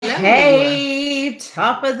Hey,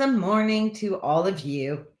 top of the morning to all of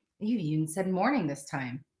you. You even said morning this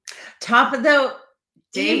time. Top of the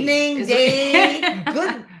evening, Is day.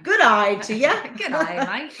 Good eye to you. Good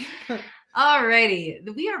eye, mate.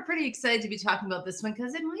 Alrighty. We are pretty excited to be talking about this one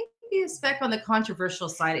because it might be a speck on the controversial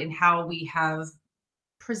side in how we have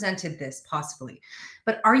presented this possibly.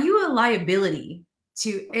 But are you a liability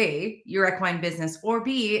to A, your equine business, or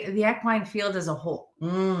B, the equine field as a whole?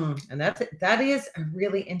 And that is a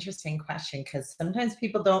really interesting question because sometimes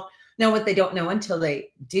people don't know what they don't know until they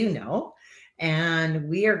do know. And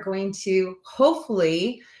we are going to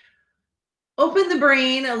hopefully open the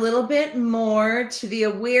brain a little bit more to the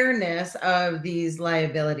awareness of these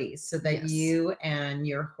liabilities so that you and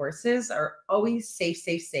your horses are always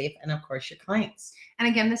safe, and of course your clients. And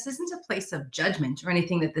again, this isn't a place of judgment or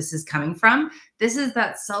anything that this is coming from. This is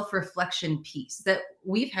that self-reflection piece that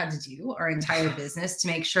we've had to do our entire business to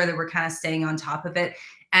make sure that we're kind of staying on top of it.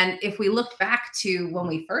 And if we look back to when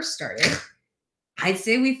we first started, I'd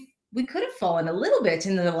say we could have fallen a little bit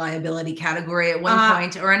into the liability category at one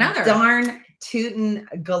point or another. Darn tootin'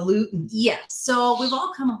 galootin'. Yes. So we've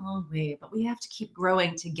all come a long way, but we have to keep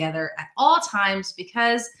growing together at all times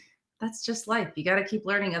because that's just life. You got to keep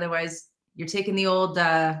learning. Otherwise, you're taking the old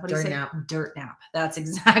dirt nap. Dirt nap. That's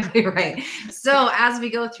exactly right. So as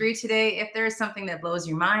we go through today, if there's something that blows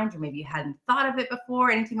your mind or maybe you hadn't thought of it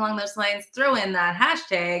before, anything along those lines, throw in that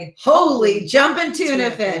hashtag holy jumping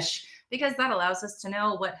tuna fish. Because that allows us to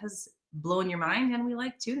know what has blown your mind, and we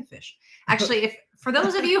like tuna fish. Actually, if for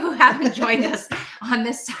those of you who haven't joined us on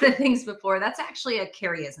this side of things before, that's actually a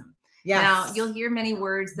Carrieism. Yes. Now, you'll hear many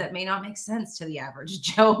words that may not make sense to the average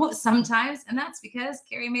Joe sometimes, and that's because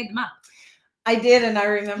Carrie made them up. I did, and I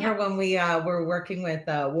remember when we were working with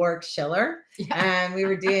Warwick Schiller, and we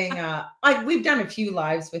were doing, we've done a few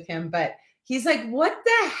lives with him, but he's like, what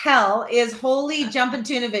the hell is holy jumping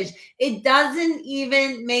tuna fish? It doesn't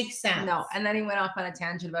even make sense. No. And then he went off on a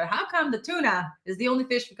tangent about how come the tuna is the only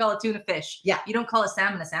fish we call a tuna fish? Yeah. You don't call a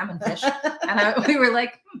salmon fish. And we were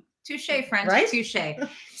like, touche, French, right? Touche.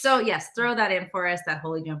 So yes, throw that in for us, that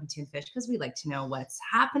holy jumping tuna fish, because we like to know what's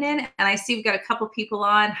happening. And I see we've got a couple people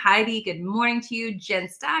on. Heidi, good morning to you. Jen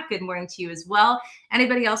Stack, good morning to you as well.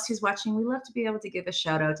 Anybody else who's watching, we love to be able to give a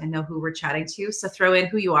shout out and know who we're chatting to. So throw in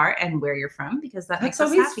who you are and where you're from, because that makes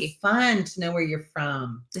us happy. Fun to know where you're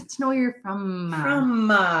from. To know where you're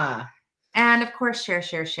from. And of course,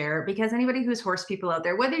 share, because anybody who's horse people out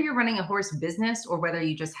there, whether you're running a horse business or whether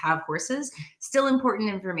you just have horses, still important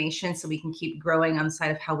information so we can keep growing on the side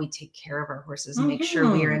of how we take care of our horses and make sure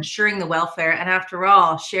we are ensuring the welfare. And after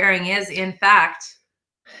all, sharing is, in fact,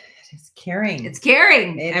 it's caring. It's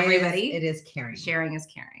caring, everybody. It is caring. Sharing is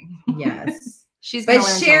caring. Yes. But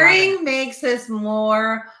sharing makes us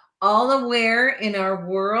more all aware in our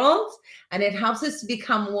world, and it helps us to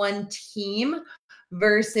become one team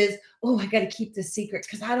versus, oh, I got to keep this secret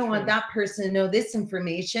because I don't want that person to know this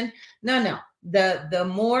information. No. The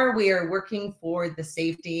more we are working for the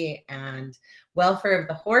safety and welfare of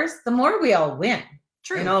the horse, the more we all win.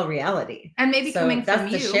 True. In all reality. And maybe coming from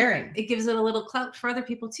you, sharing. It gives it a little clout for other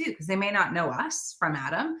people too, because they may not know us from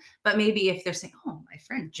Adam, but maybe if they're saying, oh, my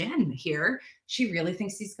friend Jen here, she really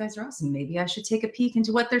thinks these guys are awesome. Maybe I should take a peek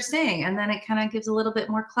into what they're saying. And then it kind of gives a little bit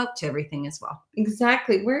more clout to everything as well.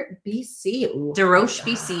 Exactly. We're at BC. Ooh, DeRoche,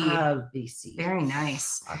 BC. BC. Very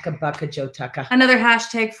nice. Aka Bucka Joe Tucka. Another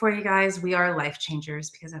hashtag for you guys. We are life changers,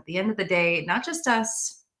 because at the end of the day, not just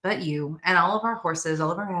us, but you and all of our horses, all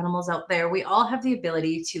of our animals out there, we all have the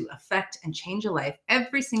ability to affect and change a life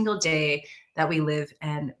every single day that we live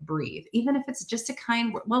and breathe, even if it's just a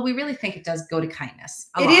kind word. Well, we really think it does go to kindness.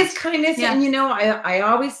 It is kindness. Yeah. And I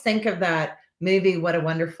always think of that movie, What a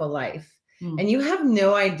Wonderful Life. And you have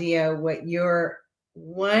no idea what your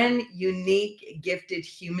one unique gifted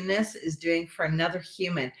humanness is doing for another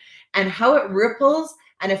human, and how it ripples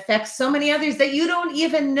and affects so many others that you don't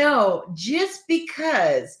even know, just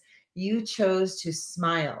because you chose to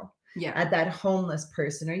smile at that homeless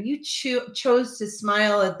person, or you chose to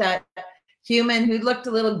smile at that human who looked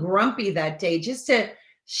a little grumpy that day, just to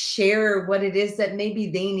share what it is that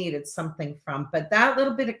maybe they needed something from. But that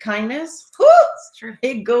little bit of kindness, it's true.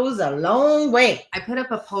 It goes a long way. I put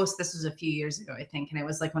up a post, this was a few years ago, I think, and it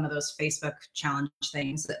was like one of those Facebook challenge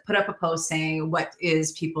things that put up a post saying, what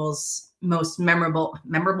is people's most memorable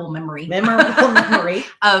memory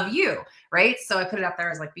of you, right? So I put it up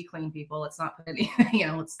there as like, be clean, people. Let's not put any,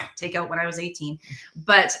 let's take out when I was 18.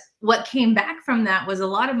 But what came back from that was a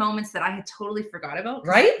lot of moments that I had totally forgot about.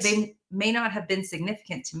 Right? They may not have been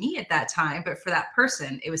significant to me at that time, but for that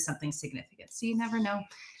person, it was something significant. So you never know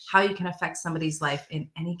how you can affect somebody's life in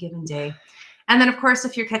any given day. And then, of course,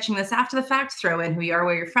 if you're catching this after the fact, throw in who you are,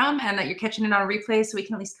 where you're from, and that you're catching it on a replay so we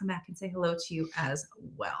can at least come back and say hello to you as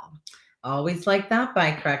well. Always like that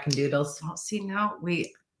by Crackin' Doodles. Well, see, now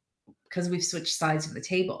because we've switched sides of the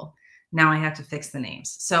table, now I have to fix the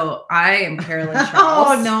names. So I am Carolyn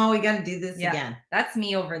Charles. Oh, no, we got to do this again. That's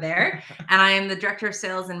me over there. And I am the Director of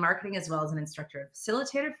Sales and Marketing, as well as an instructor and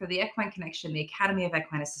facilitator for the Equine Connection, the Academy of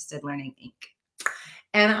Equine Assisted Learning, Inc.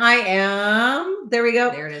 And I am, there we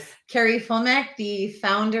go. There it is. Carrie Fulmeck, the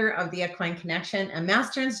founder of the Equine Connection, a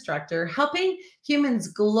master instructor, helping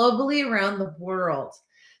humans globally around the world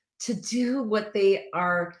to do what they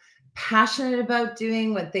are passionate about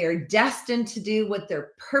doing, what they are destined to do, what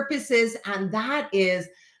their purpose is. And that is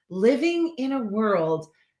living in a world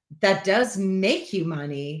that does make you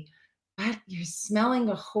money, but you're smelling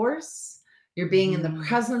a horse. You're being in the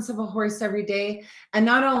presence of a horse every day. And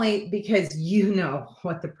not only because you know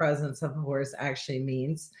what the presence of a horse actually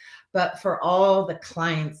means, but for all the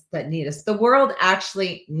clients that need us. The world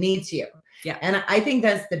actually needs you. Yeah. And I think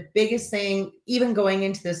that's the biggest thing, even going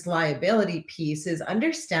into this liability piece, is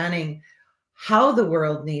understanding how the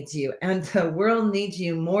world needs you. And the world needs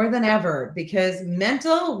you more than ever, because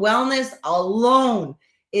mental wellness alone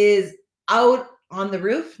is out on the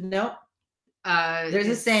roof. Nope. There's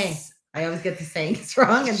a saying. I always get the sayings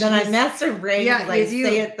wrong, and then I mess her brain because I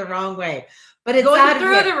say it the wrong way. But it's going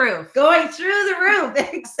through the roof. Going through the roof.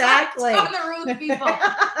 Exactly. On the roof, people.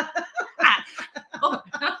 Oh,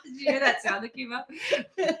 did you hear that sound that came up?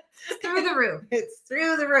 Through the roof. It's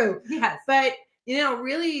through the roof. Yes. But,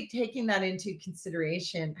 really taking that into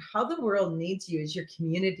consideration, how the world needs you is your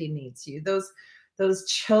community needs you. Those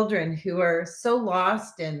children who are so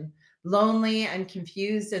lost and lonely and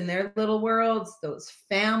confused in their little worlds, those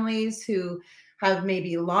families who have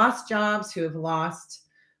maybe lost jobs, who have lost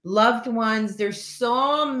loved ones. There's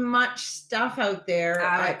so much stuff out there.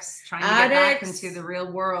 Addicts trying to get back into the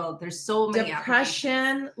real world. There's so many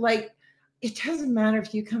depression. Like, it doesn't matter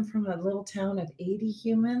if you come from a little town of 80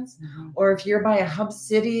 humans or if you're by a hub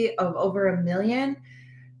city of over 1 million.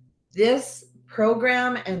 This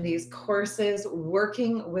program and these courses,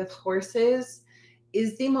 working with horses,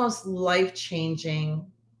 is the most life-changing.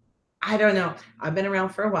 I don't know. I've been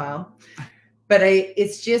around for a while, but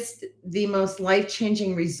it's just the most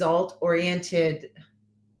life-changing, result-oriented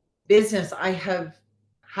business I have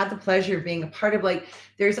had the pleasure of being a part of. Like,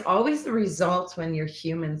 there's always the results when your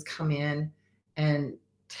humans come in and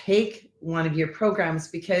take one of your programs,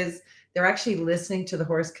 because they're actually listening to the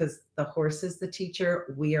horse, because the horse is the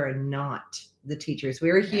teacher. We are not the teachers.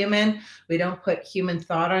 We're human. We don't put human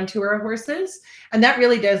thought onto our horses. And that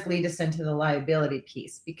really does lead us into the liability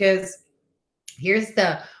piece, because here's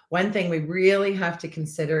the one thing we really have to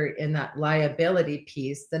consider in that liability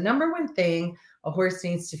piece. The number one thing a horse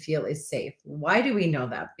needs to feel is safe. Why do we know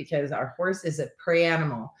that? Because our horse is a prey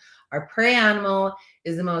animal. Our prey animal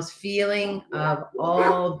is the most feeling of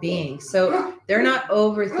all beings. So they're not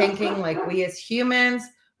overthinking like we as humans.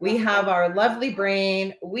 We have our lovely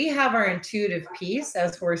brain. We have our intuitive piece,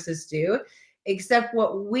 as horses do. Except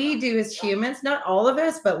what we do as humans, not all of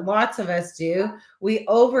us, but lots of us do, we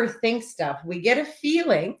overthink stuff. We get a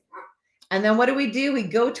feeling, and then what do? We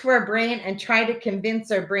go to our brain and try to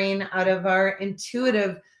convince our brain out of our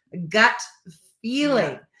intuitive gut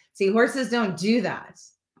feeling. See, horses don't do that.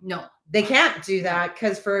 No, they can't do that,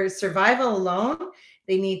 because for survival alone,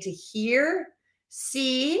 they need to hear,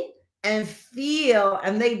 see, and feel,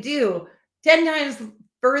 and they do 10 times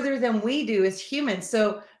further than we do as humans.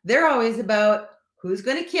 So they're always about who's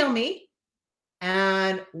going to kill me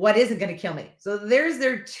and what isn't going to kill me. So there's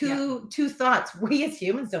their two thoughts. We as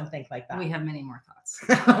humans don't think like that. We have many more thoughts.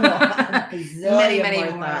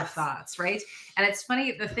 many more thoughts, right? And it's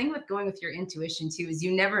funny, the thing with going with your intuition too is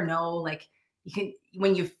you never know, like, you can,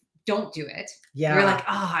 when you don't do it, you're like,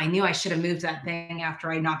 oh, I knew I should have moved that thing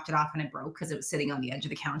after I knocked it off and it broke because it was sitting on the edge of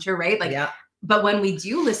the counter, right? Like, but when we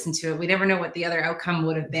do listen to it, we never know what the other outcome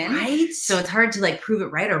would have been. Right. So it's hard to like prove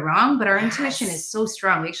it right or wrong, but our intuition is so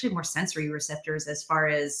strong. We actually have more sensory receptors as far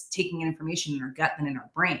as taking in information in our gut than in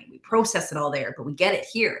our brain. We process it all there, but we get it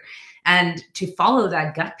here. And to follow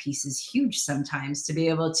that gut piece is huge sometimes, to be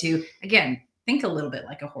able to, again, think a little bit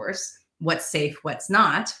like a horse. What's safe, what's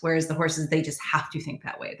not. Whereas the horses, they just have to think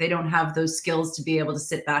that way. They don't have those skills to be able to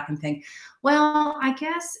sit back and think, well, I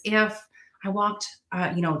guess if I walked,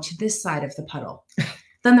 to this side of the puddle,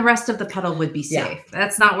 then the rest of the puddle would be safe. Yeah.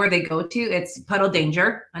 That's not where they go to. It's puddle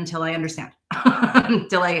danger until I understand,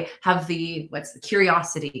 until I have the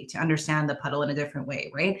curiosity to understand the puddle in a different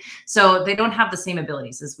way, right? So they don't have the same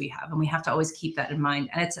abilities as we have. And we have to always keep that in mind.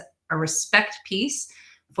 And it's a respect piece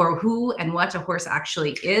for who and what a horse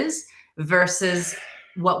actually is, versus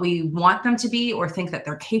what we want them to be or think that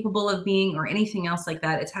they're capable of being or anything else like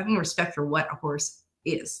that. It's having respect for what a horse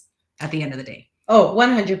is at the end of the day. Oh,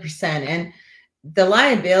 100%. And the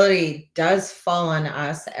liability does fall on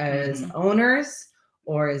us as owners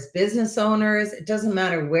or as business owners. It doesn't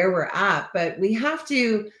matter where we're at, but we have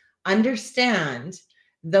to understand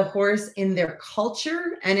the horse in their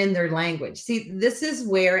culture and in their language. See, this is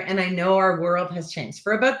where, and I know our world has changed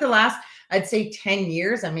for about the last, I'd say 10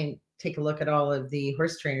 years. I mean, take a look at all of the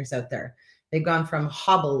horse trainers out there. They've gone from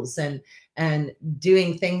hobbles and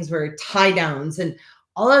doing things where tie downs and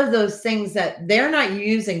all of those things that they're not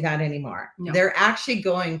using that anymore. No. They're actually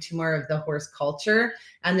going to more of the horse culture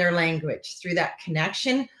and their language through that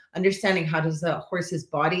connection, understanding how does the horse's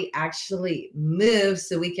body actually move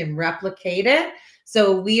so we can replicate it.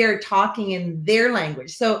 So we are talking in their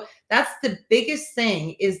language. So that's the biggest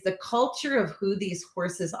thing, is the culture of who these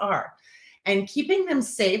horses are. And keeping them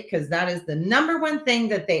safe, because that is the number one thing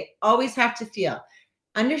that they always have to feel.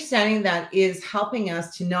 Understanding that is helping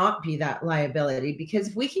us to not be that liability, because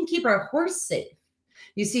if we can keep our horse safe,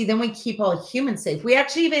 you see, then we keep all humans safe. We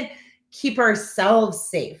actually even keep ourselves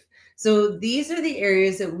safe. So these are the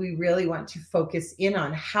areas that we really want to focus in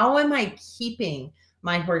on. How am I keeping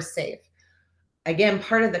my horse safe? Again,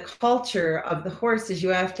 part of the culture of the horse is you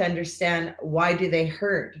have to understand, why do they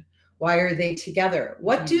herd? Why are they together?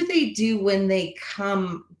 What do they do when they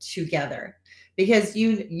come together? Because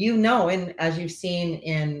you know, and as you've seen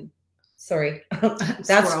in, sorry,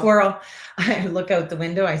 that squirrel. I look out the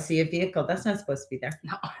window, I see a vehicle. That's not supposed to be there.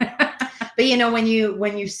 No. But you know, when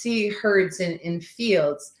you see herds in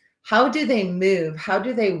fields, how do they move? How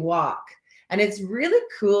do they walk? And it's really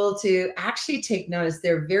cool to actually take notice.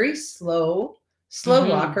 They're very slow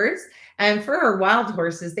walkers. And for our wild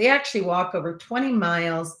horses, they actually walk over 20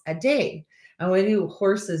 miles a day. And what do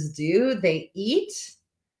horses do? They eat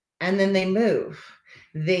and then they move.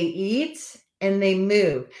 They eat and they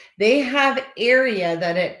move. They have area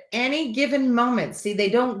that at any given moment, see, they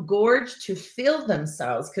don't gorge to fill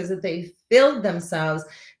themselves, because if they filled themselves,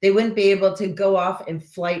 they wouldn't be able to go off and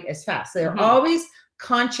flight as fast. They're always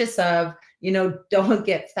conscious of, you know, don't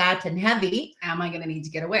get fat and heavy. Am I going to need to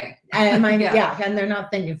get away? Am I? Yeah. And they're not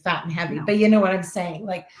thinking fat and heavy, but you know what I'm saying?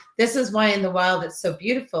 Like, this is why in the wild it's so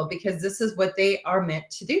beautiful, because this is what they are meant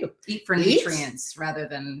to do. Eat for nutrients rather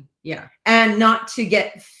than, and not to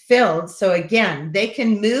get filled. So again, they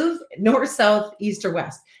can move north, south, east, or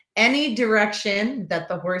west, any direction that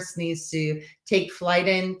the horse needs to take flight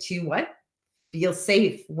in to what? Feel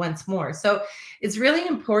safe once more. So it's really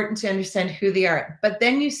important to understand who they are. But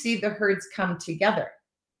then you see the herds come together.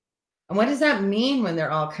 And what does that mean when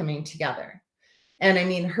they're all coming together? And I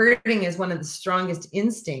mean, herding is one of the strongest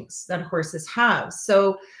instincts that horses have.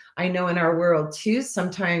 So I know in our world too,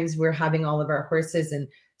 sometimes we're having all of our horses in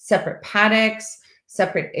separate paddocks,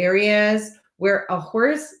 separate areas, where a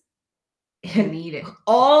horse need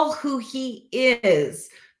all who he is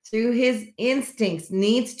through his instincts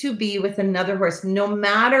needs to be with another horse, no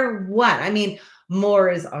matter what. I mean, more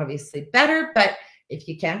is obviously better, but if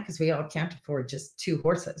you can, because we all can't afford just 2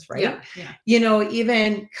 horses, right? Yeah. You know,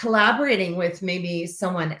 even collaborating with maybe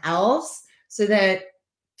someone else so that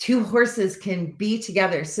 2 horses can be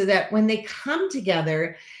together, so that when they come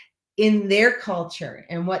together in their culture,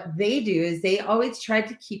 and what they do is they always try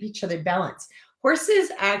to keep each other balanced.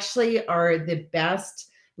 Horses actually are the best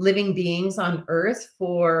living beings on earth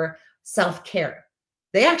for self-care.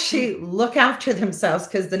 They actually look after themselves,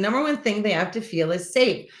 because the number one thing they have to feel is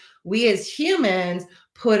safe. We as humans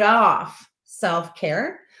put off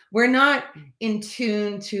self-care. We're not in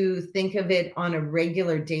tune to think of it on a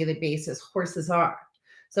regular daily basis. Horses are.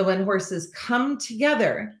 So when horses come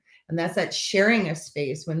together, and that's that sharing of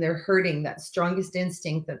space, when they're herding, that strongest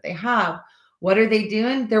instinct that they have, what are they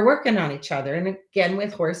doing? They're working on each other. And again,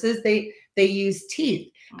 with horses, they use teeth.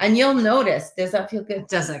 And you'll notice, does that feel good? It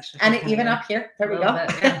does actually. And even up here, there we go.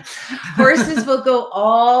 Bit, Horses will go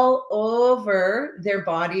all over their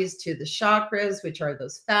bodies to the chakras, which are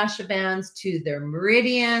those fascia bands, to their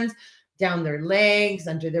meridians, down their legs,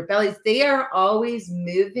 under their bellies. They are always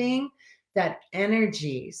moving that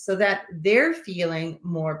energy so that they're feeling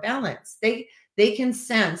more balanced. They can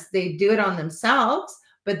sense, they do it on themselves,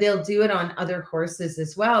 but they'll do it on other horses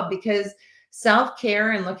as well, because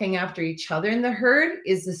self-care and looking after each other in the herd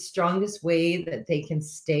is the strongest way that they can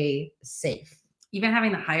stay safe. Even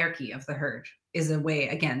having the hierarchy of the herd is a way,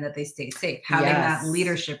 again, that they stay safe. Having that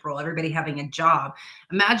leadership role, everybody having a job.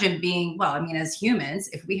 Imagine being, well, I mean, as humans,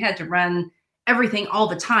 if we had to run everything all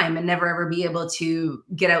the time and never ever be able to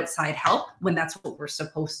get outside help when that's what we're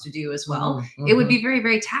supposed to do as well, Mm-hmm. it would be very,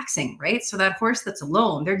 very taxing, right? So that horse that's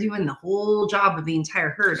alone, they're doing the whole job of the entire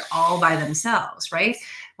herd all by themselves, right?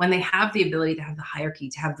 When they have the ability to have the hierarchy,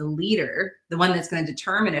 to have the leader, the one that's going to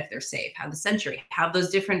determine if they're safe, have the century, have those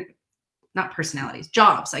different, not personalities,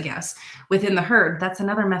 jobs, I guess, within the herd, that's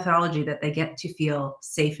another methodology that they get to feel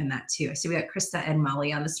safe in that too. I see we got Krista and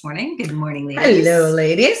Molly on this morning. Good morning, ladies. Hello,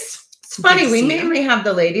 ladies. It's funny, we mainly have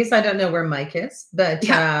the ladies. I don't know where Mike is, but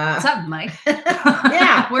yeah. What's up, Mike?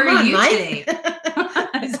 Yeah, where are you Mike? Today?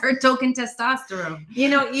 Is our token testosterone? You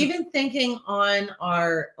know, even thinking on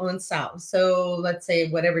our own selves. So let's say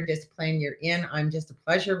whatever discipline you're in, I'm just a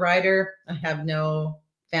pleasure rider. I have no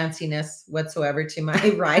fanciness whatsoever to my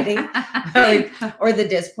riding or the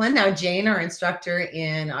discipline. Now, Jane, our instructor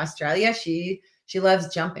in Australia, she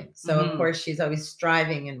loves jumping. So of course she's always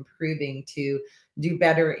striving and improving to do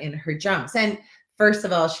better in her jumps. And first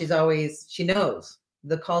of all, she knows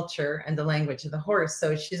the culture and the language of the horse.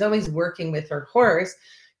 So she's always working with her horse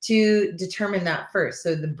to determine that first.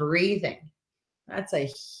 So the breathing, that's a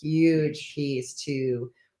huge piece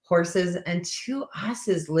to horses and to us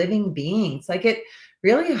as living beings. Like it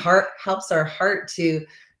really helps our heart to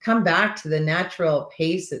come back to the natural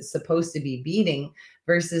pace it's supposed to be beating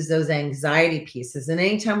versus those anxiety pieces. And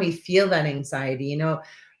anytime we feel that anxiety, you know,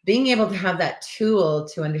 being able to have that tool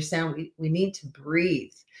to understand we need to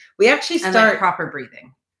breathe. We actually start like proper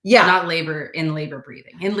breathing. Yeah. Not in labor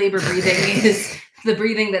breathing. In labor breathing is the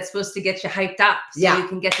breathing that's supposed to get you hyped up so you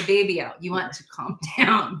can get the baby out. You want to calm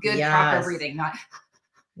down. Good, proper breathing, not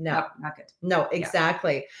good. No,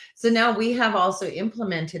 exactly. Yeah. So now we have also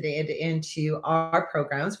implemented it into our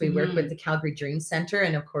programs. We work with the Calgary Dream Center.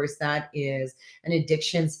 And of course, that is an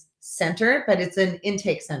addictions center, but it's an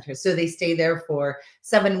intake center. So they stay there for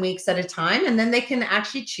 7 weeks at a time, and then they can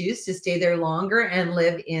actually choose to stay there longer and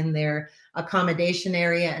live in their accommodation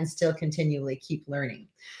area and still continually keep learning.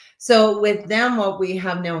 So with them, what we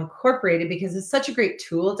have now incorporated, because it's such a great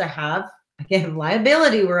tool to have, again,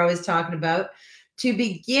 liability we're always talking about, to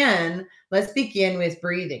begin, let's begin with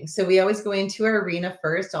breathing. So we always go into our arena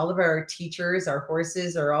first. All of our teachers, our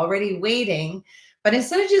horses are already waiting. But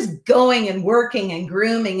instead of just going and working and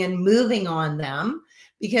grooming and moving on them,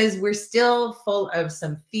 because we're still full of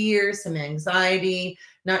some fear, some anxiety,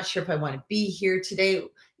 not sure if I want to be here today,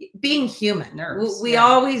 being human, we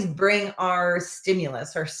always bring our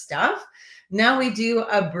stimulus, our stuff. Now we do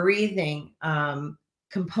a breathing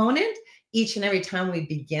component each and every time we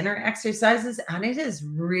begin our exercises. And it has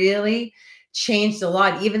really changed a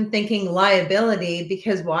lot, even thinking liability,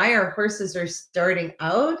 because why our horses are starting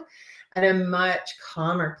out at a much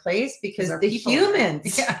calmer place because the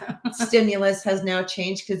humans stimulus has now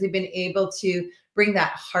changed because they've been able to bring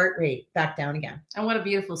that heart rate back down again. And what a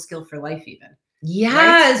beautiful skill for life, even.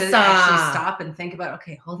 Yes. Right? To actually stop and think about,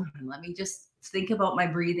 okay, hold on, let me just think about my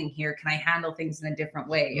breathing here. Can I handle things in a different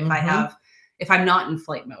way if I'm not in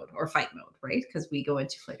flight mode or fight mode, right? Because we go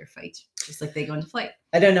into flight or fight, just like they go into flight.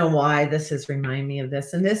 I don't know why this is reminding me of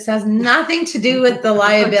this. And this has nothing to do with the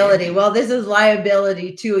liability. Well, this is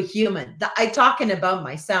liability to a human. I'm talking about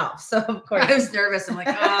myself. So of course I was nervous. I'm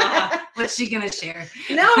like, what's she going to share?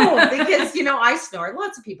 No, because, you know, I snore.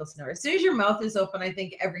 Lots of people snore. As soon as your mouth is open, I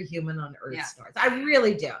think every human on earth snores. I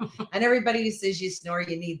really do. And everybody who says you snore,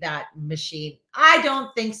 you need that machine. I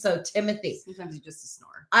don't think so, Timothy. Sometimes you just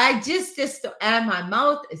snore. I just and my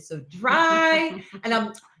mouth is so dry. And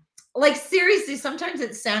I'm like, seriously, sometimes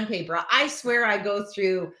it's sandpaper. I swear I go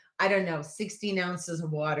through, I don't know, 16 ounces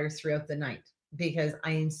of water throughout the night because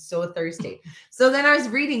I am so thirsty. So then I was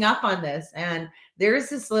reading up on this, and there's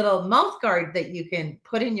this little mouth guard that you can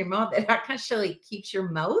put in your mouth that actually keeps your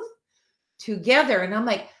mouth together. And I'm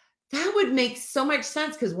like, that would make so much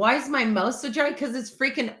sense, because why is my mouth so dry? Because it's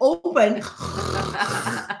freaking open.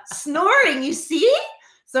 Snoring, you see?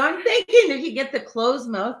 So I'm thinking if you get the closed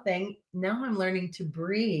mouth thing, now I'm learning to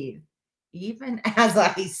breathe even as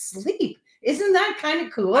I sleep. Isn't that kind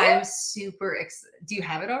of cool? I'm super excited. Do you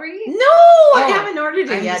have it already? No, I haven't ordered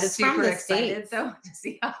it yet. It's super from the excited States. though to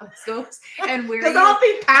see how it goes and where because I'll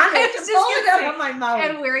be panicked to pull it out of my mouth.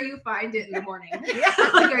 And where you find it in the morning.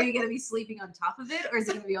 Like, are you going to be sleeping on top of it, or is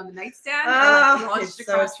it going to be on the nightstand? Oh, it's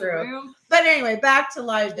so true. But anyway, back to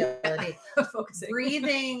liability.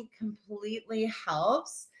 Breathing completely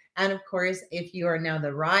helps. And of course, if you are now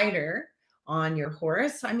the rider on your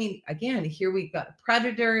horse, I mean, again, here we've got a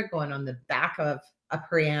predator going on the back of a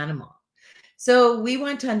prey animal. So we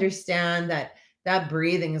want to understand that that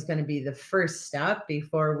breathing is going to be the first step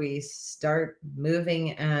before we start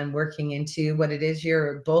moving and working into what it is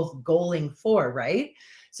you're both goaling for, right?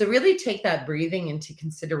 So really take that breathing into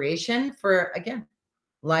consideration for, again,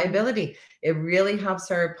 liability. It really helps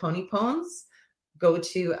our pony pones go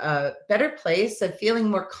to a better place of feeling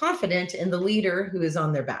more confident in the leader who is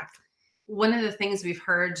on their back. One of the things we've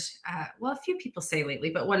heard, well, a few people say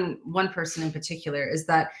lately, but one person in particular, is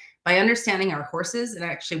that by understanding our horses and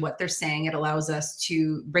actually what they're saying, it allows us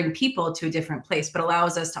to bring people to a different place, but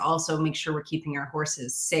allows us to also make sure we're keeping our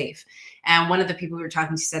horses safe. And one of the people we were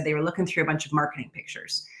talking to said they were looking through a bunch of marketing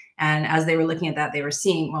pictures. And as they were looking at that, they were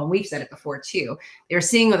seeing, well, we've said it before too, they were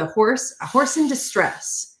seeing with a horse in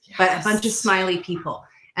distress, yes, but a bunch of smiley people.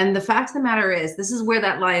 And the fact of the matter is, this is where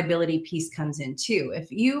that liability piece comes in too.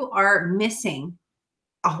 If you are missing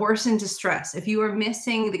a horse in distress, if you are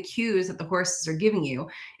missing the cues that the horses are giving you,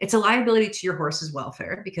 it's a liability to your horse's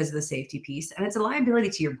welfare because of the safety piece. And it's a liability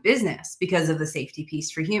to your business because of the safety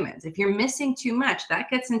piece for humans. If you're missing too much, that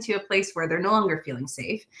gets into a place where they're no longer feeling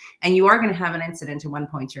safe. And you are going to have an incident at one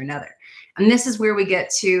point or another. And this is where we get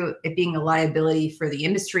to it being a liability for the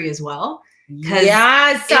industry as well.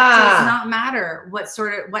 Yes. It does not matter what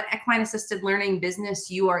equine assisted learning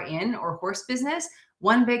business you are in or horse business.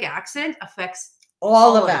 One big accident affects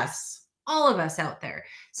all of us out there.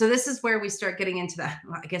 So this is where we start getting into that,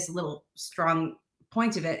 I guess, a little strong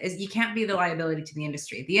point of it is you can't be the liability to the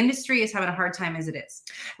industry. The industry is having a hard time as it is.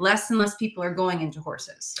 Less and less people are going into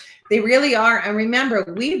horses. They really are. And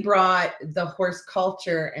remember, we brought the horse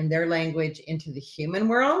culture and their language into the human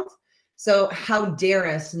world. So how dare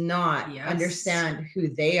us not understand who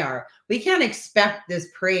they are? We can't expect this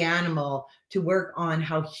prey animal to work on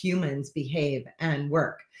how humans behave and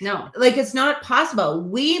work. No. Like, it's not possible.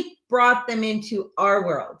 We brought them into our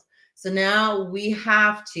world. So now we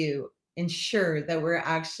have to ensure that we're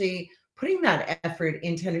actually putting that effort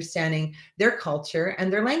into understanding their culture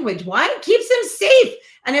and their language. Why? It keeps them safe.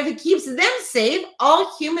 And if it keeps them safe,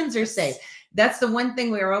 all humans are safe. That's the one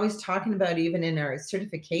thing we are always talking about, even in our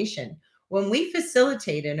certification. When we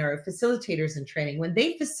facilitate, in our facilitators in training, when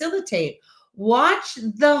they facilitate, watch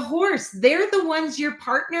the horse. They're the ones you're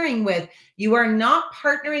partnering with. You are not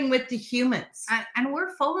partnering with the humans. And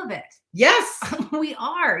we're full of it. Yes. We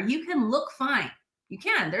are. You can look fine. You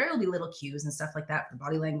can. There will be little cues and stuff like that for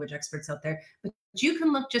body language experts out there, but you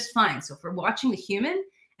can look just fine. So if we're watching the human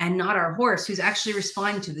and not our horse, who's actually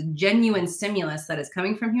responding to the genuine stimulus that is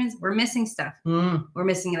coming from humans, we're missing stuff. We're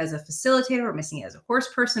missing it as a facilitator. We're missing it as a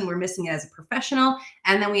horse person. We're missing it as a professional.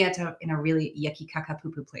 And then we had to in a really yucky caca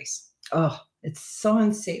poo-poo place. Oh, it's so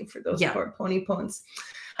unsafe for those poor pony pones.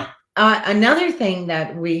 Another thing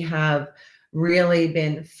that we have really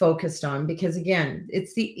been focused on, because again,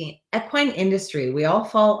 it's the equine industry. We all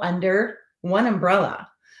fall under one umbrella.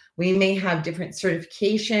 We may have different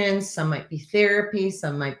certifications. Some might be therapy.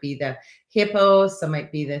 Some might be the hippo. Some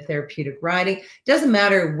might be the therapeutic riding. Doesn't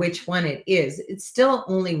matter which one it is. It's still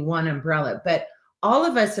only one umbrella. But all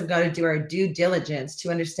of us have got to do our due diligence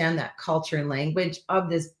to understand that culture and language of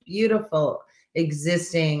this beautiful,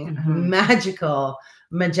 existing, magical,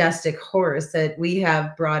 majestic horse that we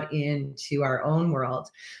have brought into our own world.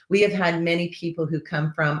 We have had many people who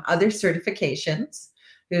come from other certifications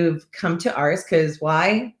who've come to ours because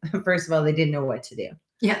why? First of all, they didn't know what to do.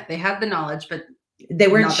 Yeah, they had the knowledge, but they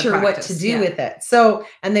weren't sure what to do with it. So,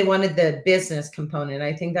 and they wanted the business component.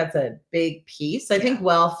 I think that's a big piece. I think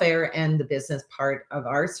welfare and the business part of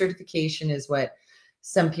our certification is what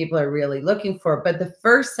some people are really looking for. But the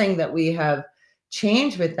first thing that we have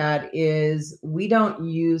changed with that is we don't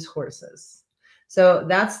use horses. So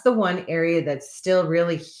that's the one area that's still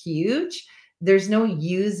really huge. There's no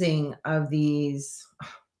using of these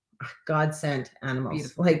God-sent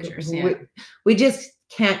animals. Like we just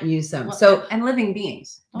can't use them. Well, and living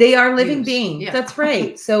beings. They are living beings. Yeah. That's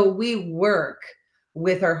right. So we work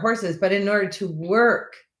with our horses, but in order to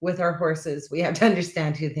work with our horses, we have to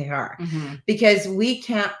understand who they are, because we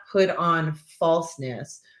can't put on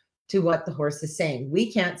falseness to what the horse is saying.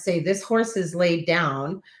 We can't say this horse is laid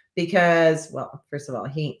down because, well, first of all,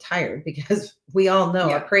 he ain't tired, because we all know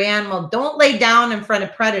a prey animal don't lay down in front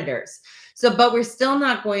of predators. So, but we're still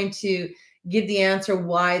not going to give the answer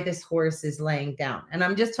why this horse is laying down. And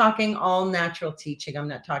I'm just talking all natural teaching. I'm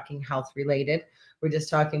not talking health related. We're just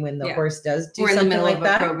talking when the horse does do something like that. We're in the middle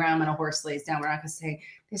of a program and a horse lays down. We're not going to say,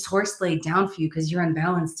 this horse laid down for you because you're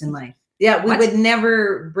unbalanced in life. Yeah, we would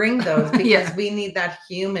never bring those because we need that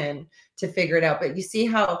human to figure it out. But you see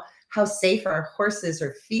how safe our horses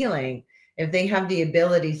are feeling if they have the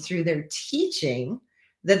ability through their teaching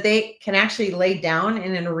that they can actually lay down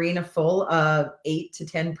in an arena full of 8 to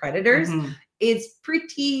 10 predators It's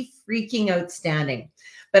pretty freaking outstanding.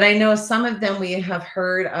 But I know some of them, we have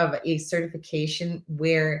heard of a certification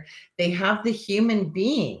where they have the human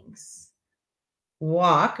beings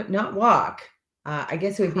not walk, I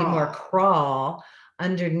guess it would be more crawl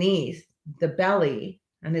underneath the belly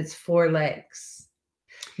and its 4 legs.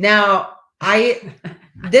 Now,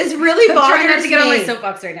 this really bothers me. I'm trying not to get on my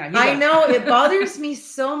soapbox right now. I know it bothers me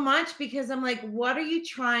so much because I'm like, what are you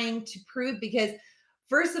trying to prove? Because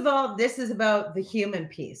first of all, this is about the human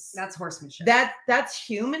piece. That's horsemanship. That's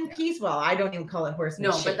human piece. Well, I don't even call it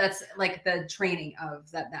horsemanship. No, but that's like the training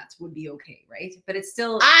of that would be okay, right? But it's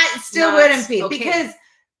still wouldn't be okay. Because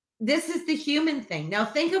this is the human thing. Now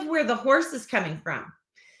think of where the horse is coming from.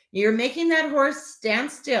 You're making that horse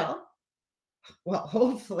stand still. Well,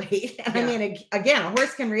 hopefully. Yeah. I mean, again, a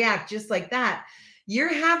horse can react just like that.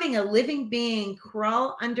 You're having a living being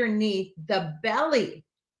crawl underneath the belly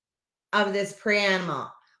of this prey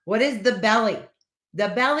animal. What is the belly? The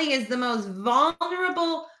belly is the most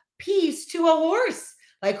vulnerable piece to a horse.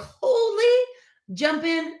 Like, holy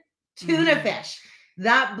jumping tuna fish.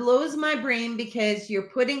 That blows my brain because you're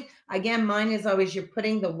putting, again, mine is always, you're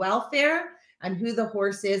putting the welfare and who the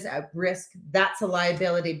horse is at risk. That's a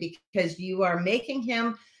liability because you are making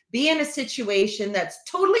him be in a situation that's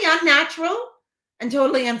totally unnatural and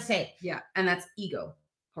totally unsafe. Yeah. And that's ego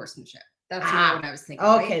horsemanship. That's not what I was thinking.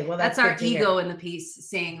 Okay. Right? Well, that's our ego in the piece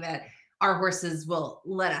saying that our horses will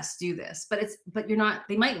let us do this, but you're not,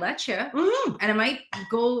 they might let you and it might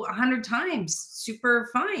go 100 times super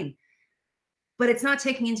fine. But it's not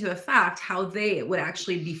taking into effect how they would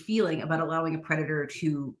actually be feeling about allowing a predator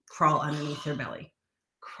to crawl underneath their belly.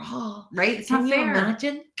 Crawl. Right? It's not fair.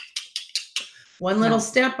 Imagine? One little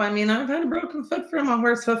step. I mean, I've had a broken foot from a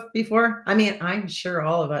horse hoof before. I mean, I'm sure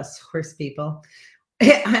all of us horse people.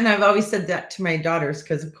 And I've always said that to my daughters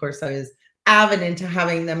because, of course, I was avid into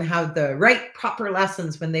having them have the right, proper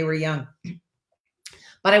lessons when they were young.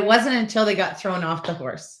 But it wasn't until they got thrown off the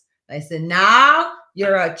horse. I said, now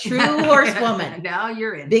you're a true horsewoman. Now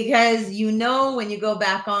you're in. Because you know when you go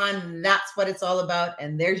back on, that's what it's all about.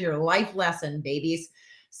 And there's your life lesson, babies.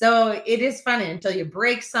 So it is funny until you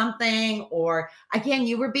break something or, again,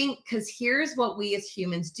 because here's what we as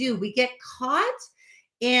humans do. We get caught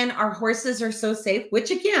and our horses are so safe,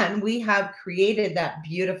 which, again, we have created that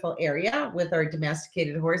beautiful area with our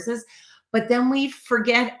domesticated horses. But then we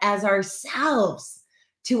forget as ourselves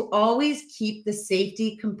to always keep the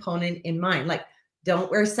safety component in mind. Like,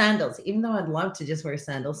 don't wear sandals, even though I'd love to just wear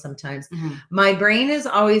sandals sometimes. My brain is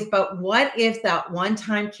always, but what if that one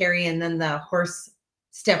time carry and then the horse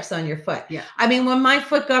steps on your foot? Yeah. I mean, when my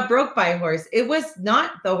foot got broke by a horse, it was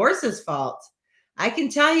not the horse's fault. I can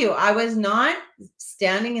tell you, I was not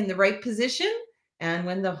standing in the right position. And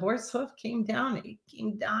when the horse hoof came down, it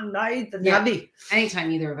came down nice and heavy.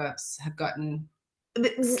 Anytime either of us have gotten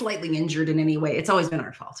slightly injured in any way, it's always been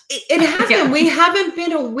our fault. It has been. We haven't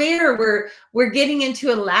been aware. We're getting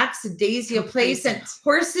into a lackadaisical place, and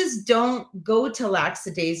horses don't go to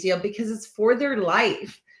lackadaisical because it's for their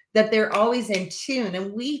life that they're always in tune.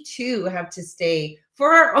 And we too have to stay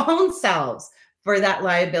for our own selves for that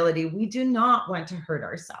liability. We do not want to hurt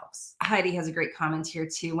ourselves. Heidi has a great comment here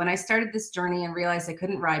too. When I started this journey and realized I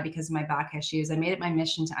couldn't ride because of my back issues, I made it my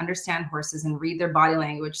mission to understand horses and read their body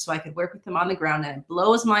language so I could work with them on the ground. And it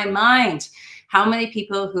blows my mind how many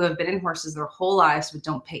people who have been in horses their whole lives but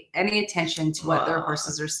don't pay any attention to what their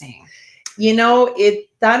horses are saying. You know,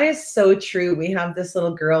 that is so true. We have this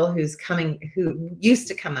little girl who used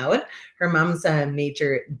to come out. Her mom's a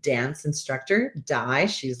major dance instructor, Di.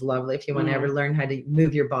 She's lovely if you want to ever learn how to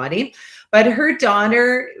move your body. But her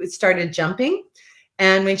daughter started jumping.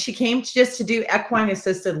 And when she came just to do equine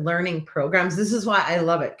assisted learning programs, this is why I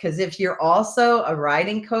love it. Because if you're also a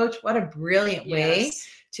riding coach, what a brilliant way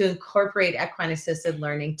to incorporate equine assisted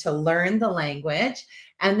learning, to learn the language,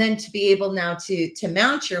 and then to be able now to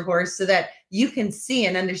mount your horse so that you can see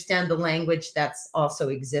and understand the language that's also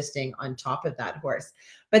existing on top of that horse.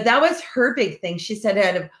 But that was her big thing. She said,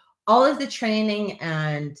 out of all of the training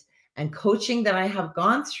and coaching that I have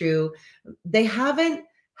gone through, they haven't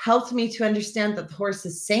helped me to understand that the horse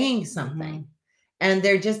is saying something. And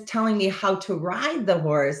they're just telling me how to ride the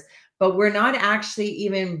horse, but we're not actually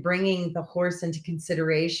even bringing the horse into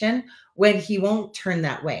consideration when he won't turn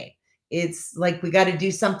that way. It's like we got to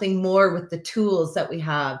do something more with the tools that we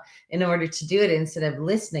have in order to do it instead of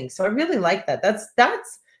listening. So I really like that.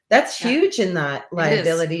 That's huge in that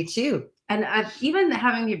liability too. And even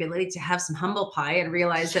having the ability to have some humble pie and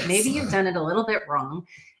realize that maybe you've done it a little bit wrong,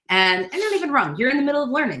 and not even wrong. You're in the middle of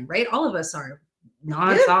learning, right? All of us are.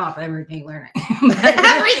 nonstop, everyday learning.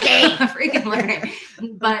 Freaking learning.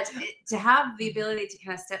 But to have the ability to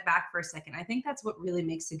kind of step back for a second, I think that's what really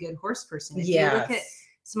makes a good horse person. If you look at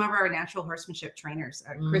some of our natural horsemanship trainers,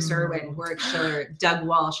 Chris Irwin, Warwick Schiller, Doug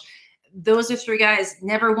Walsh, those are 3 guys.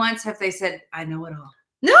 Never once have they said, I know it all.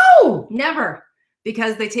 No, never.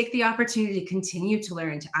 Because they take the opportunity to continue to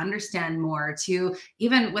learn, to understand more, to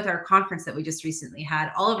even with our conference that we just recently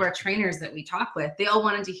had, all of our trainers that we talk with, they all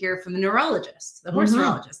wanted to hear from the neurologist, the horse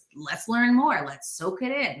neurologist. Let's learn more. Let's soak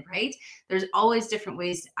it in, right? There's always different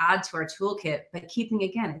ways to add to our toolkit, but keeping,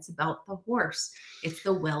 again, it's about the horse. It's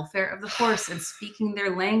the welfare of the horse and speaking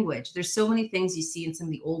their language. There's so many things you see in some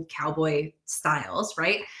of the old cowboy styles,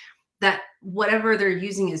 right? That whatever they're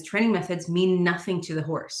using as training methods mean nothing to the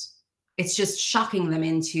horse. It's just shocking them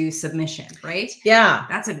into submission, right? Yeah.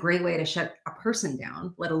 That's a great way to shut a person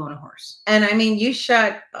down, let alone a horse. And I mean, you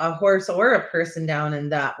shut a horse or a person down in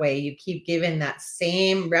that way. You keep giving that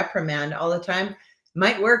same reprimand all the time.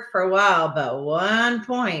 Might work for a while, but one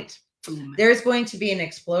point, there's going to be an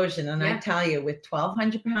explosion. And I tell you, with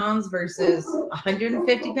 1,200 pounds versus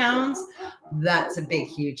 150 pounds, that's a big,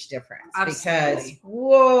 huge difference. Absolutely. Because,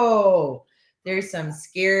 whoa, there's some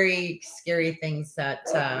scary things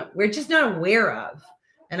that we're just not aware of.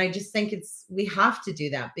 And I just think we have to do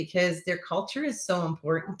that because their culture is so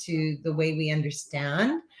important to the way we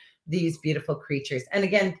understand these beautiful creatures. And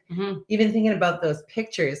again, even thinking about those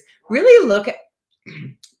pictures, really look at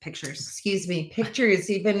pictures,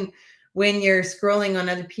 even when you're scrolling on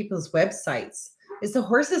other people's websites. Is the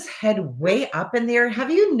horse's head way up in there?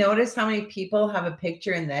 Have you noticed how many people have a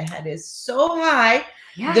picture and the head is so high?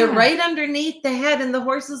 Yeah. They're right underneath the head and the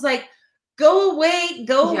horse is like, go away,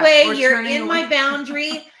 you're in my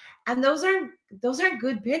boundary. And those aren't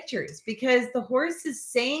good pictures because the horse is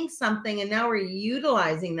saying something and now we're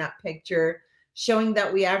utilizing that picture, showing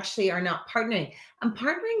that we actually are not partnering. And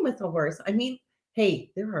partnering with the horse, I mean,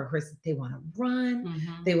 hey, there are horses, they want to run,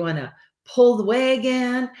 they want to pull the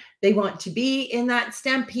wagon, they want to be in that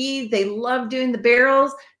stampede, they love doing the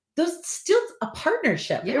barrels. Those still a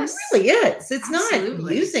partnership. Yes. It really is. It's Absolutely.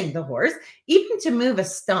 Not using the horse, even to move a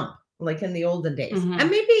stump like in the olden days. And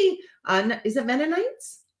maybe is it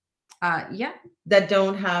Mennonites? Yeah. That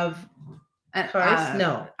don't have cars?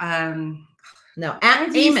 No. No.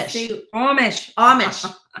 Amish.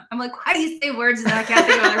 Amish. I'm like, why do you say words and I can't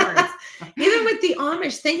think of other words? Even with the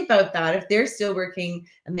Amish, think about that. If they're still working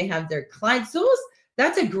and they have their Clydesdales,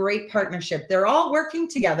 that's a great partnership. They're all working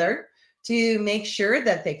together to make sure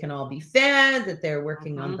that they can all be fed, that they're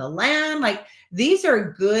working on the land. Like these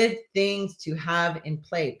are good things to have in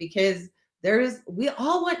play because we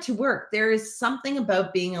all want to work. There is something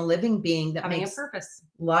about being a living being that makes a purpose,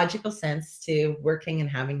 logical sense to working and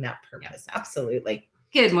having that purpose. Yep. Absolutely.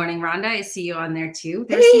 Good morning, Rhonda. I see you on there too.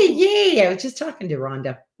 Yay. I was just talking to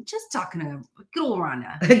Rhonda. Just talking to good old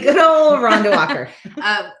Rhonda. Good old Rhonda Walker.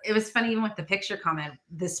 It was funny, even with the picture comment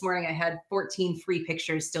this morning, I had 14 free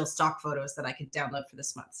pictures, still stock photos that I could download for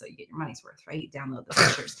this month. So you get your money's worth, right? You download the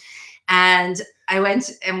pictures. And I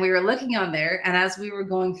went and we were looking on there. And as we were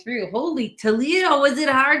going through, holy Toledo, was it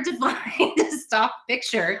hard to find a stock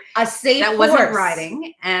picture? A safe that horse. Wasn't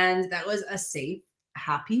riding. And that was a safe,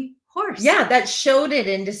 happy horse. Yeah, that showed it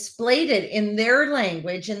and displayed it in their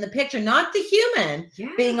language in the picture, not the human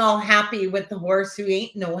being all happy with the horse who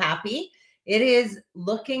ain't no happy. It is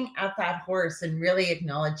looking at that horse and really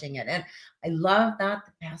acknowledging it. And I love that.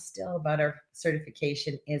 The best still about our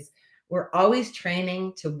certification is we're always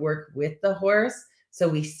training to work with the horse. So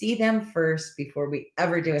we see them first before we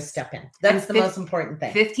ever do a step in. That's the most important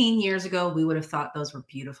thing. 15 years ago, we would have thought those were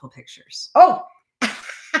beautiful pictures. Oh,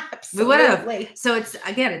 we would have. So it's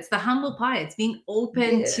the humble pie. It's being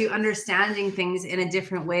open to understanding things in a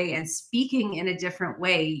different way and speaking in a different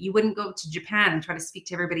way. You wouldn't go to Japan and try to speak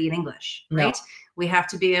to everybody in English, right? No. We have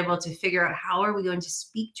to be able to figure out how are we going to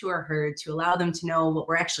speak to our herd to allow them to know what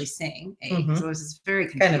we're actually saying. So this is very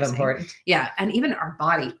confusing. Kind of important. Yeah. And even our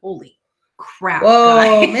body, holy crap.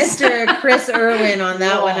 Whoa, Mr. Chris Irwin on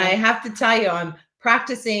that one. I have to tell you, I'm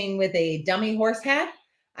practicing with a dummy horse head.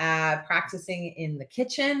 Practicing in the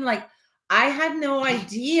kitchen. Like I had no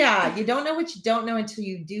idea. You don't know what you don't know until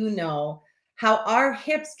you do know how our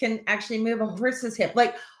hips can actually move a horse's hip.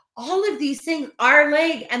 Like all of these things, our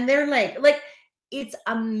leg and their leg, like it's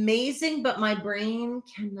amazing, but my brain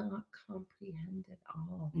cannot comprehend it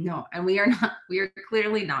all. No, and we are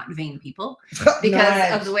clearly not vain people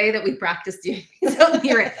because of the way that we practice doing it.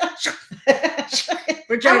 So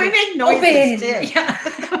we're trying we make noises too. Yeah.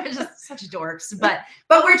 We're just such dorks, but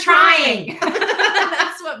we're trying.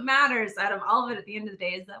 That's what matters out of all of it at the end of the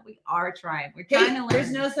day is that we are trying. We're trying to learn.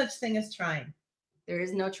 There's no such thing as trying. There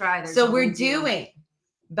is no try. So we're doing,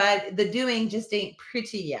 but the doing just ain't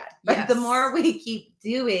pretty yet. But the more we keep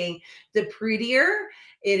doing, the prettier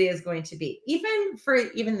it is going to be.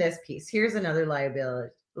 Even this piece. Here's another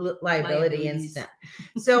liability incident.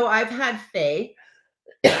 So I've had Faye,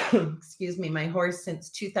 excuse me, my horse since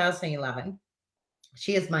 2011.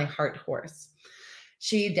 She is my heart horse.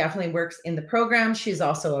 She definitely works in the program. She's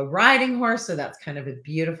also a riding horse. So that's kind of a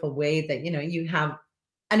beautiful way that, you have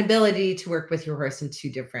an ability to work with your horse in two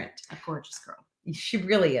different. A gorgeous girl. She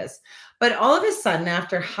really is. But all of a sudden,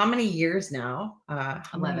 after how many years now?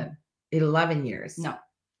 11. 11 years. No.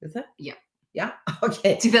 Is it? Yeah. Yeah.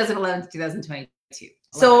 Okay. 2011 to 2022. 11.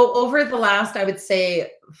 So over the last, I would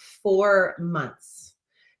say 4 months,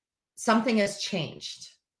 something has changed.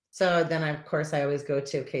 So then, of course, I always go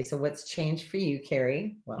to, okay, so what's changed for you,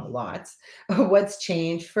 Carrie? Well, lots. What's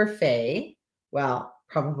changed for Faye? Well,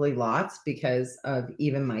 probably lots because of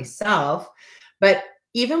even myself. But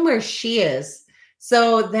even where she is.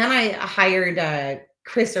 So then I hired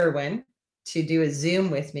Chris Irwin to do a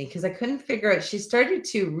Zoom with me because I couldn't figure out. She started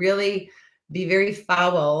to really be very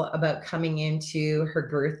foul about coming into her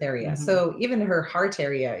girth area. Mm-hmm. So even her heart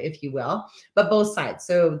area, if you will, but both sides.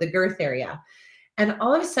 So the girth area. And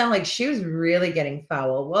all of a sudden, like, she was really getting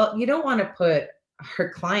foul. Well, you don't want to put her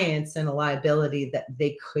clients in a liability that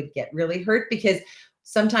they could get really hurt, because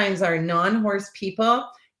sometimes our non-horse people,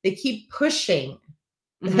 they keep pushing.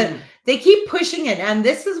 Mm-hmm. They keep pushing it. And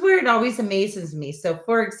this is where it always amazes me. So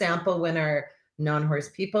for example, when our non-horse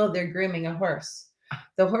people, they're grooming a horse,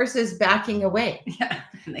 the horse is backing away. Yeah.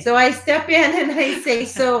 So I step in and I say,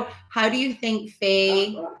 so how do you think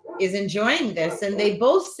Faye is enjoying this? And they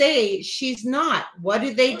both say she's not. What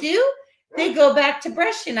do? They go back to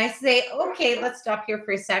brushing. I say, okay, let's stop here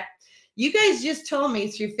for a sec. You guys just told me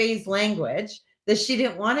through Faye's language that she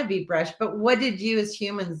didn't want to be brushed, but what did you as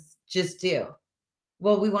humans just do?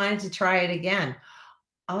 Well, we wanted to try it again.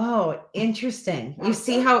 Oh, interesting. You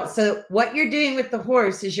see how, so what you're doing with the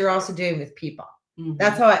horse is you're also doing with people. Mm-hmm.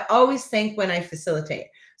 That's how I always think when I facilitate.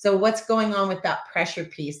 So what's going on with that pressure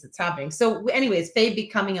piece that's happening? So anyways, Faye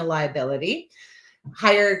becoming a liability,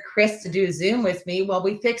 hire Chris to do a Zoom with me. Well,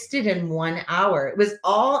 we fixed it in 1 hour. It was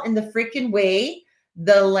all in the freaking way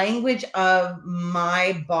the language of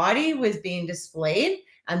my body was being displayed.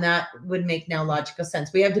 And that would make now logical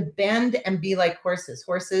sense. We have to bend and be like horses.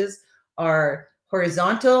 Horses are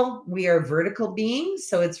horizontal. We are vertical beings.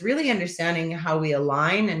 So it's really understanding how we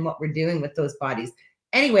align and what we're doing with those bodies.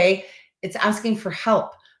 Anyway, it's asking for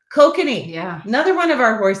help. Kokanee, yeah, another one of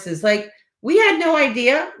our horses. Like, we had no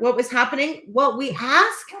idea what was happening. Well, we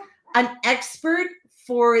ask an expert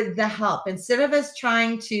for the help instead of us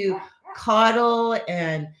trying to coddle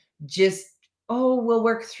and just, oh, we'll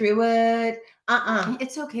work through it.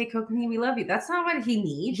 It's okay, Kokanee. We love you. That's not what he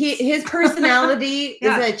needs. His personality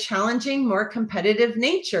is a challenging, more competitive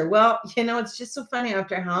nature. Well, it's just so funny.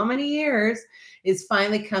 After how many years, is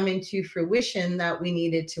finally coming to fruition that we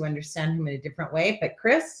needed to understand him in a different way. But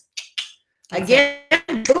Chris, again,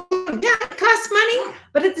 it costs money,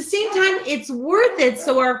 but at the same time, it's worth it.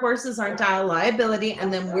 So our horses aren't a liability,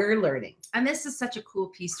 and then we're learning. And this is such a cool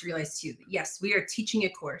piece to realize too. Yes, we are teaching a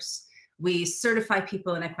course. We certify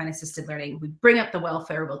people in equine assisted learning. We bring up the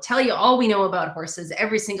welfare. We'll tell you all we know about horses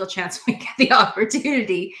every single chance we get the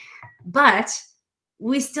opportunity. But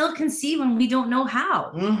we still conceive when we don't know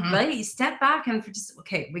how, mm-hmm. right? You step back and just,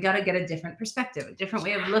 okay, we got to get a different perspective, a different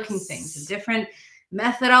way of looking things, a different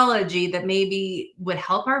methodology that maybe would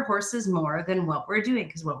help our horses more than what we're doing,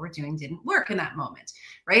 because what we're doing didn't work in that moment,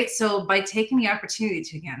 right? So by taking the opportunity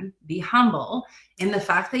to, again, be humble in the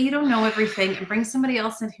fact that you don't know everything and bring somebody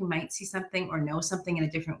else in who might see something or know something in a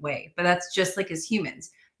different way. But that's just like as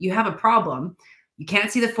humans, you have a problem. You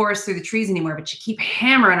can't see the forest through the trees anymore, but you keep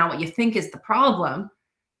hammering on what you think is the problem,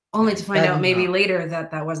 only to find out maybe later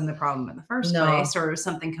that that wasn't the problem in the first place, or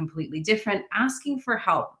something completely different. Asking for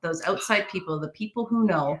help, those outside people, the people who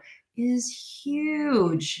know, is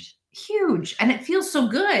huge. And it feels so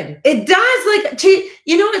good. It does. Like,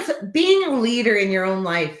 it's being a leader in your own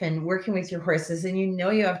life and working with your horses, and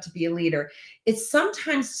you have to be a leader. It's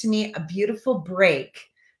sometimes, to me, a beautiful break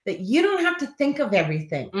that you don't have to think of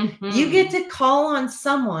everything. Mm-hmm. You get to call on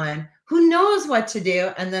someone who knows what to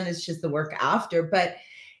do, and then it's just the work after. But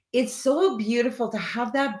it's so beautiful to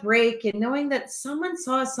have that break and knowing that someone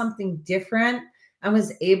saw something different and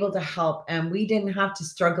was able to help, and we didn't have to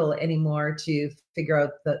struggle anymore to figure out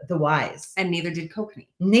the whys. And neither did Kokanee.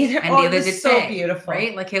 Neither did so Faye, beautiful,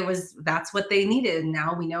 right? Like, that's what they needed.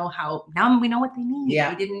 Now we know what they need. Yeah.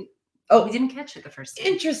 We didn't catch it the first time.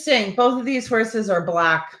 Interesting. Both of these horses are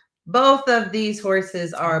black. Both of these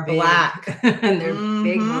horses are big. black. And they're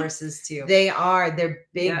big horses too.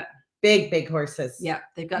 They're big, big horses. Yeah,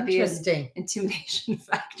 they've got the intimidation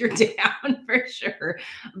factor down for sure.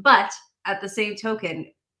 But at the same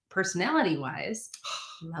token, personality-wise,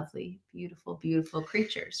 lovely, beautiful, beautiful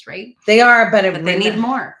creatures, right? They are, but they need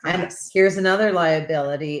more. And here's another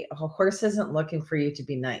liability. A horse isn't looking for you to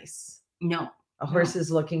be nice. No. A horse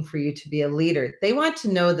is looking for you to be a leader. They want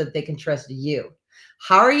to know that they can trust you.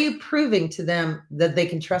 How are you proving to them that they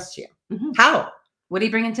can trust you? Mm-hmm. How? What are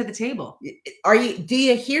you bringing to the table? Do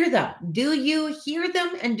you hear them? Do you hear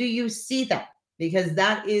them and do you see them? Because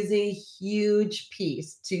that is a huge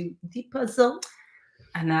piece to the puzzle.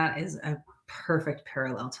 And that is a perfect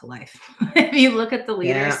parallel to life. If you look at the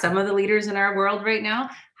leaders, some of the leaders in our world right now,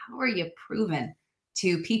 how are you proven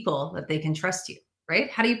to people that they can trust you? Right?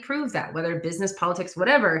 How do you prove that? Whether business, politics,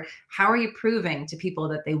 whatever, how are you proving to people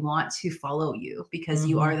that they want to follow you because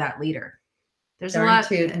you are that leader? There's a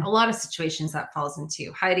lot of situations that falls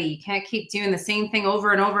into. Heidi, you can't keep doing the same thing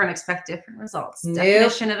over and over and expect different results. Nope.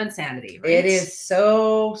 Definition of insanity, right? It is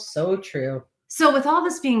so true. So with all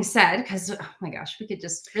this being said, because, oh my gosh, we could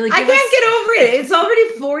just really I can't get over it. It's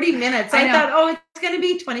already 40 minutes. I thought, oh, it's going to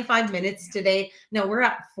be 25 minutes today. No, we're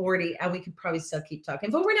at 40 and we could probably still keep talking,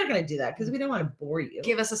 but we're not going to do that because we don't want to bore you.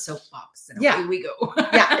 Give us a soapbox and away we go.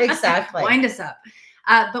 Yeah, exactly. Wind us up.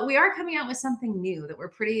 But we are coming out with something new that we're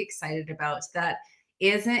pretty excited about that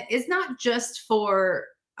is not just for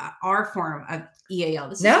our form of EAL.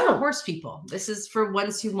 This is for horse people. This is for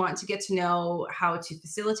ones who want to get to know how to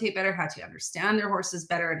facilitate better, how to understand their horses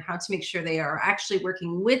better, and how to make sure they are actually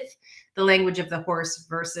working with the language of the horse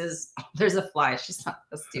versus, there's a fly. She's not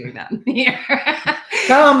just doing that here.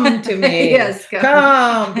 Come to me. Yes,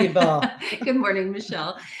 come people. Good morning,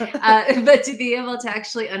 Michelle. But to be able to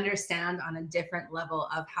actually understand on a different level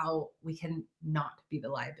of how we can not be the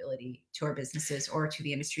liability to our businesses or to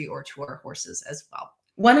the industry or to our horses as well.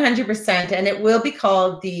 100%. And it will be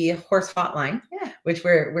called the Horse Hotline, which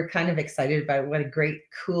we're kind of excited about. What a great,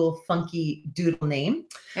 cool, funky doodle name.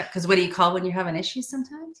 Yeah, because what do you call when you have an issue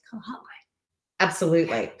sometimes? You call a hotline.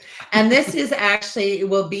 Absolutely. And this is actually, it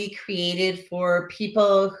will be created for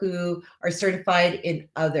people who are certified in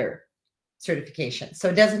other certifications. So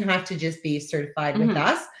it doesn't have to just be certified with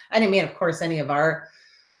us. And I mean, of course, any of our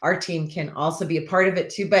team can also be a part of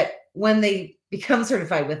it too. But when they become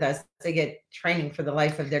certified with us, they get training for the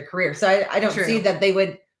life of their career. So I don't see that they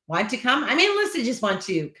would want to come. I mean, unless they just want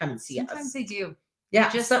to come and see us. Sometimes they do. Yeah.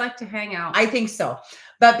 Just like to hang out. I think so.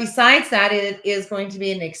 But besides that, it is going to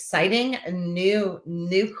be an exciting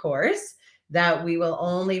new course that we will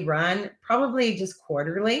only run probably just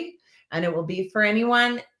quarterly. And it will be for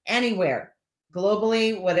anyone, anywhere,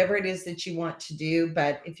 globally, whatever it is that you want to do.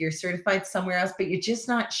 But if you're certified somewhere else, but you're just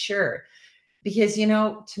not sure, because, you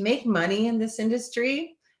know, to make money in this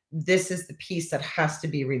industry, this is the piece that has to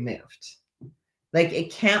be removed. Like,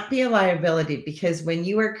 it can't be a liability, because when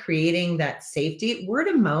you are creating that safety, word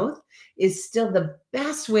of mouth is still the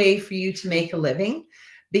best way for you to make a living,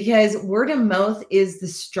 because word of mouth is the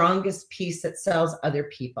strongest piece that sells other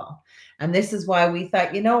people. And this is why we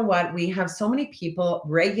thought, you know what, we have so many people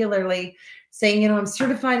regularly saying, you know, I'm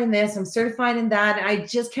certified in this, I'm certified in that. I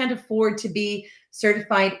just can't afford to be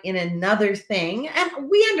certified in another thing. And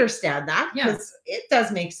we understand that, because it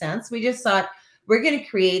does make sense. We just thought, we're going to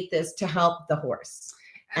create this to help the horse.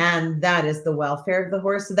 And that is the welfare of the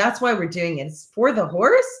horse. So that's why we're doing it. It's for the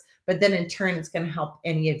horse, but then in turn, it's going to help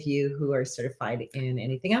any of you who are certified in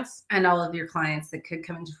anything else. And all of your clients that could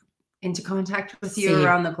come into contact with you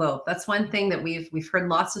around the globe. That's one thing that we've heard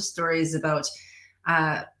lots of stories about,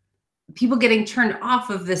 people getting turned off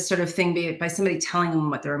of this sort of thing by somebody telling them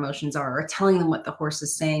what their emotions are, or telling them what the horse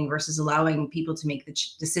is saying, versus allowing people to make the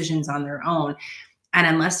decisions on their own. And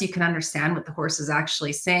unless you can understand what the horse is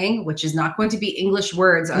actually saying, which is not going to be English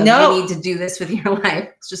words, you need to do this with your life,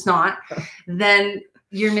 it's just not, then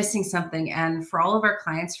you're missing something. And for all of our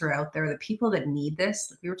clients who are out there, the people that need this,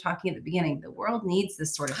 like we were talking at the beginning, the world needs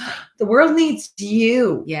this sort of thing. The world needs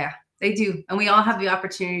you. Yeah, they do. And we all have the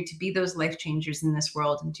opportunity to be those life changers in this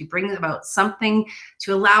world, and to bring about something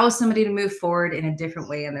to allow somebody to move forward in a different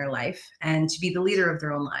way in their life, and to be the leader of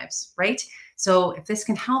their own lives, right? So if this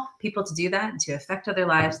can help people to do that and to affect other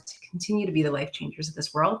lives, to continue to be the life changers of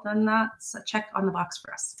this world, then that's a check on the box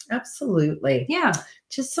for us. Absolutely. Yeah.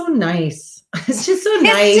 Just so nice. It's just so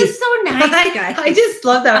nice. It's just so nice, guys. I just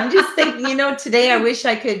love that. I'm just thinking, you know, today I wish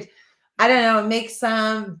I could, I don't know, make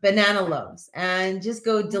some banana loaves and just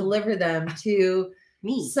go deliver them to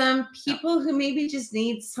me. Some people who maybe just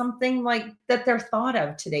need something like that they're thought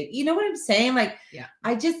of today. You know what I'm saying? Like, yeah,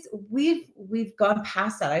 we've gone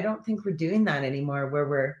past that. I don't think we're doing that anymore where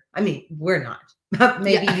we're not.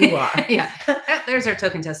 Maybe you are. Yeah. There's our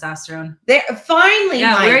token testosterone. There finally,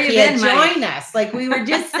 yeah, Mike, where you been, join us. Like we were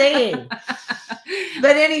just saying.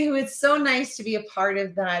 But anywho, it's so nice to be a part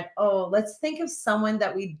of that. Oh, let's think of someone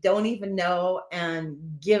that we don't even know and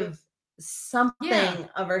give something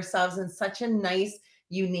of ourselves in such a nice,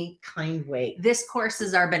 unique, kind way. This course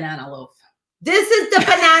is our banana loaf. This is the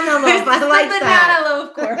banana loaf. I like that. Banana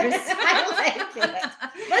loaf course. I like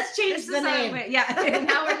it. Let's change the name. Yeah,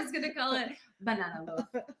 now we're just gonna call it banana loaf,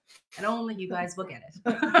 and only you guys will get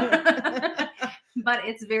it. But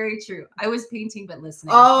it's very true. I was painting, but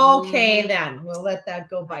listening. Okay, then we'll let that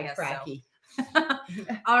go by cracky. So.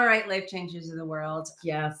 All right, life changers of the world.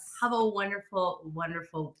 Yes. Have a wonderful,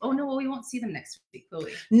 wonderful. Oh no, well, we won't see them next week, will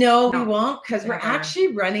we? No, we won't, because we're actually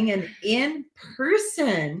running an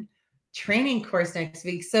in-person training course next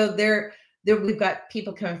week. So there we've got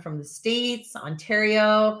people coming from the States,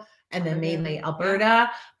 Ontario, and then mainly Alberta.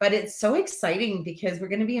 But it's so exciting because we're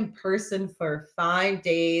going to be in person for 5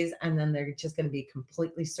 days, and then they're just going to be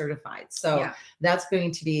completely certified. So that's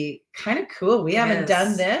going to be kind of cool. We haven't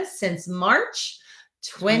done this since March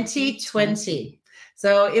 2020.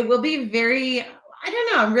 So it will be very, I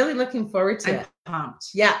don't know, I'm really looking forward to it. Pumped.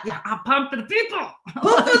 Yeah. I'm pumped for the people.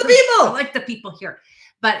 Pumped for the people. I like the people here.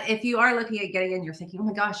 But if you are looking at getting in, you're thinking, oh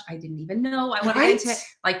my gosh, I didn't even know I want to get into it.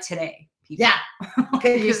 Like today. People. Yeah.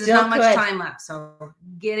 Because there's not much time left. So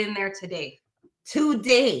get in there today.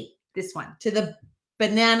 This one. To the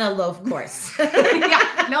banana loaf course.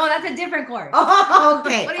 Yeah. No, that's a different course. Oh,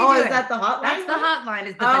 okay. Oh, is that the hotline? That's the hotline.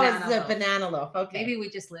 Is the banana it's the banana loaf. Okay. Maybe we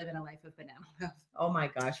just live in a life of banana loaf. Oh my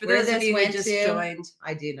gosh. For those of you who just joined,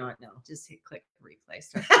 I do not know. Just click replay.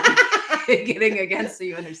 Start getting again so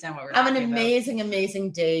you understand what we're talking about. Have an amazing,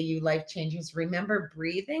 amazing day, you life changers. Remember,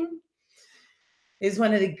 breathing is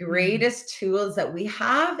one of the greatest tools that we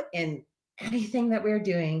have in anything that we're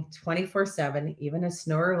doing 24/7, even a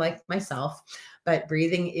snorer like myself. But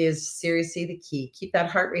breathing is seriously the key. Keep that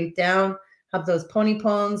heart rate down, have those pony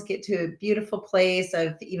poems, get to a beautiful place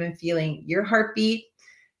of even feeling your heartbeat.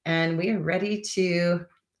 And we are ready to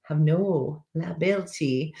have no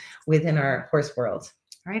liability within our horse world.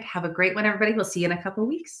 All right. Have a great one, everybody. We'll see you in a couple of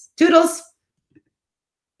weeks. Toodles.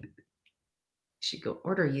 Should go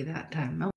order you that